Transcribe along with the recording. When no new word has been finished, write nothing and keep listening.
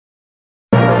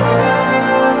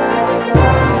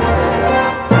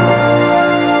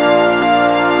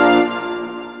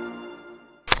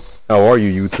How are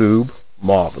you, YouTube?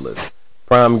 Marvelous.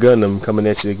 Prime Gundam coming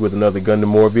at you with another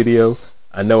Gundam War video.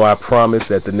 I know I promised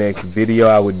that the next video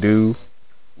I would do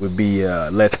would be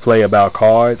Let's Play about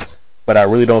cards, but I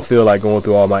really don't feel like going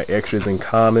through all my extras and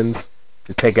commons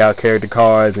to take out character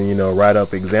cards and, write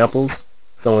up examples.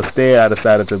 So instead, I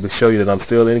decided to show you that I'm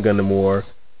still in Gundam War.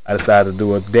 I decided to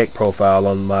do a deck profile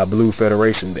on my Blue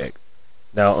Federation deck.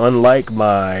 Now, unlike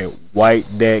my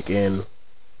white deck and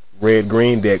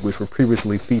red-green deck, which were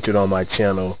previously featured on my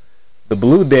channel, the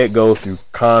blue deck goes through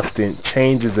constant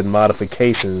changes and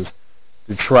modifications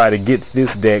to try to get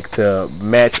this deck to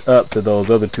match up to those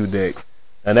other two decks.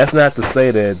 And that's not to say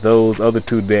that those other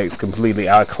two decks completely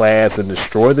outclass and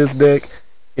destroy this deck.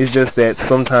 It's just that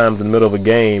sometimes in the middle of a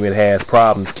game it has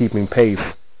problems keeping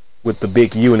pace with the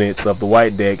big units of the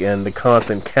white deck and the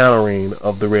constant countering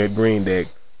of the red-green deck.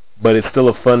 But it's still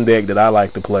a fun deck that I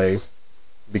like to play,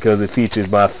 because it features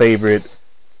my favorite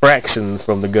fractions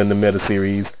from the Gundam Meta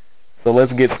series. So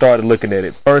let's get started looking at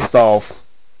it. First off,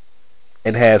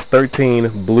 it has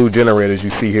 13 blue generators you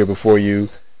see here before you.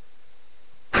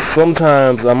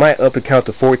 Sometimes I might up the count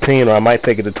to 14, or I might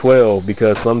take it to 12,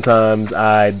 because sometimes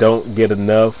I don't get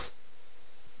enough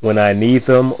when I need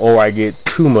them, or I get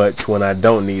too much when I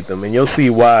don't need them. And you'll see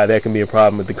why that can be a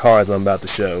problem with the cards I'm about to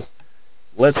show.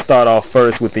 Let's start off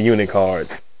first with the unit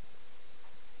cards.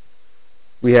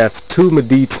 We have two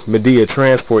Medea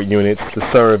transport units to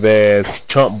serve as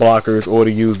chump blockers or to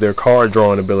use their card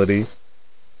drawing ability.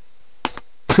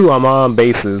 Two Amon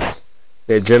bases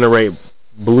that generate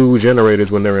blue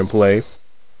generators when they're in play.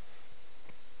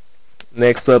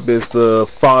 Next up is the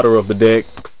fodder of the deck.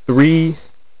 3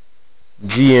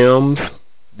 GMs.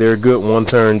 They're good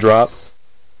one-turn drop.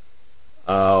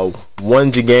 1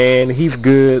 Jigan. He's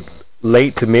good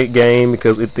late to mid-game,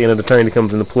 because at the end of the turn he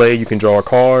comes into play. You can draw a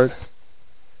card.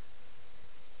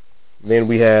 Then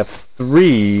we have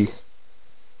 3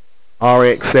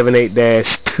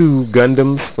 RX-78-2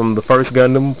 Gundams from the first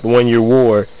Gundam, the 1 Year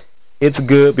War. It's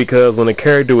good because when a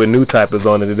character with new type is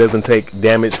on it, it doesn't take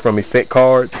damage from effect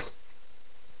cards.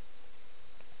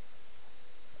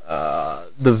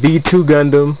 The V2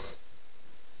 Gundam,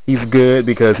 he's good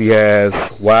because he has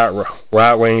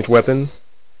wide range weapon.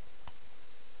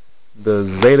 The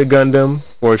Zeta Gundam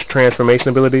for its transformation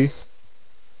ability.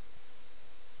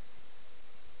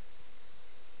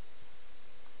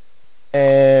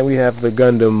 And we have the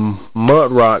Gundam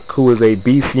Mudrock, who is a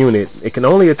beast unit. It can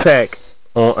only attack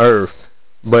on Earth,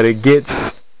 but it gets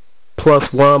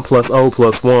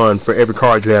 +1/+0/+1 for every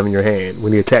card you have in your hand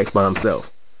when he attacks by himself.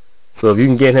 So if you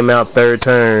can get him out third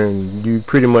turn, you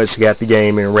pretty much got the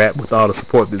game in wrap with all the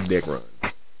support this deck runs.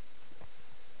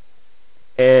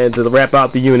 And to wrap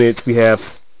out the units, we have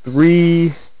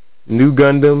 3 new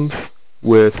Gundams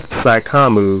with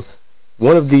Saikamu.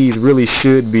 One of these really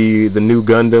should be the new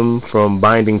Gundam from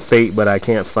Binding Fate, but I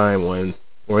can't find one,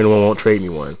 or anyone won't trade me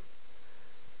one.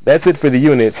 That's it for the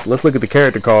units. Let's look at the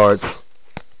character cards.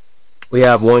 We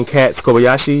have 1 Cat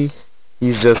Kobayashi.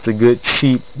 He's just a good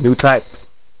cheap new type.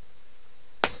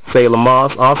 Sailor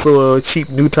Moss, also a cheap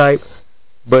new type,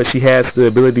 but she has the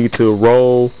ability to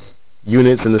roll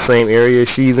units in the same area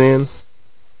she's in.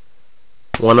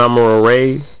 1 Amuro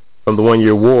Ray from the 1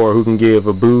 Year War, who can give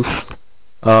a boost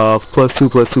of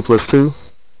 +2/+2/+2.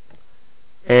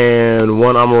 And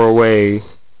 1 Amuro Ray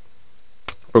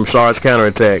from Shard's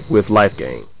counterattack with life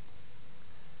gain.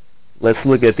 Let's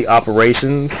look at the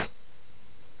operations.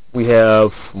 We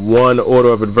have 1 Order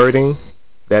of Adverting,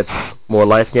 that's more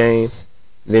life gain.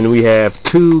 Then we have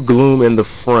 2 Gloom in the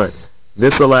front.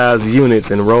 This allows units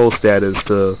in roll status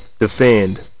to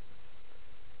defend.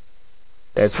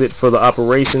 That's it for the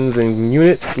operations and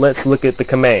units. Let's look at the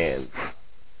commands.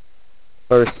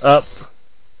 First up,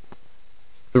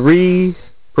 3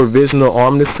 Provisional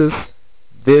Armistice.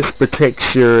 This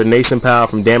protects your nation power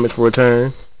from damage for a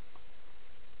turn.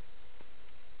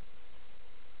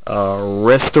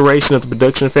 Restoration of the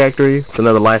Production Factory. It's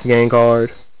another life gain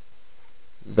card.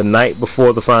 The Night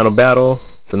Before the Final Battle.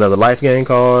 It's another life gain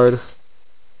card.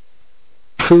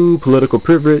 2 Political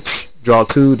Privilege. Draw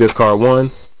 2, discard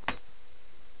 1.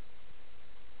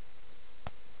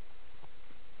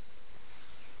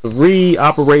 3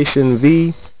 Operation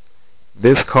V.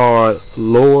 This card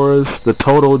lowers the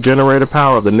total generator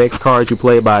power of the next card you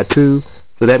play by 2.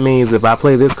 So that means if I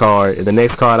play this card and the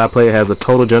next card I play has a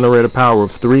total generator power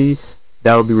of 3,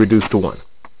 that will be reduced to 1.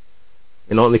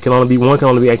 And one can only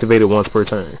be activated once per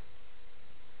turn.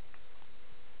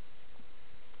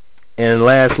 And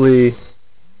lastly,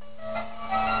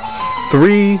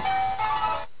 3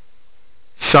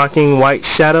 Shocking White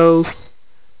Shadows.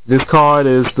 This card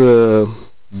is the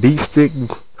beat stick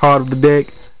card of the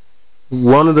deck.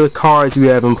 one of the cards you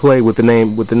have in play with the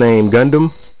name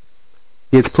Gundam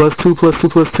gets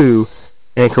 +2/+2/+2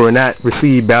 and cannot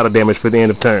receive battle damage for the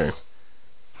end of turn.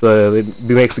 So it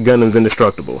makes the Gundams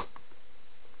indestructible.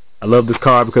 I love this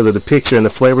card because of the picture and the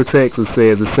flavor text. It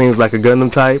says it seems like a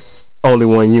Gundam type, only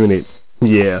one unit.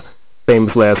 Yeah,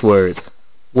 famous last words.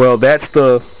 Well, that's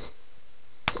the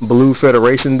Blue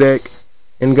Federation deck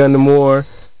in Gundam War.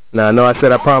 Now I know I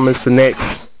said I promised the next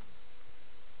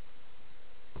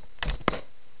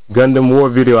Gundam War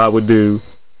video I would do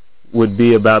would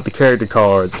be about the character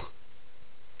cards.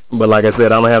 But like I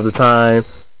said, I don't have the time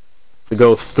to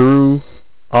go through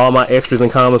all my extras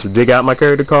and commons to dig out my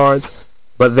character cards.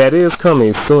 But that is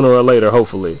coming sooner or later,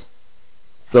 hopefully.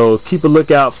 So keep a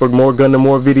lookout for more Gundam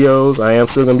War videos. I am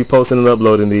still going to be posting and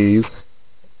uploading these.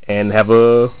 And have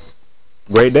a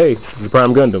great day. This is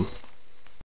Prime Gundam.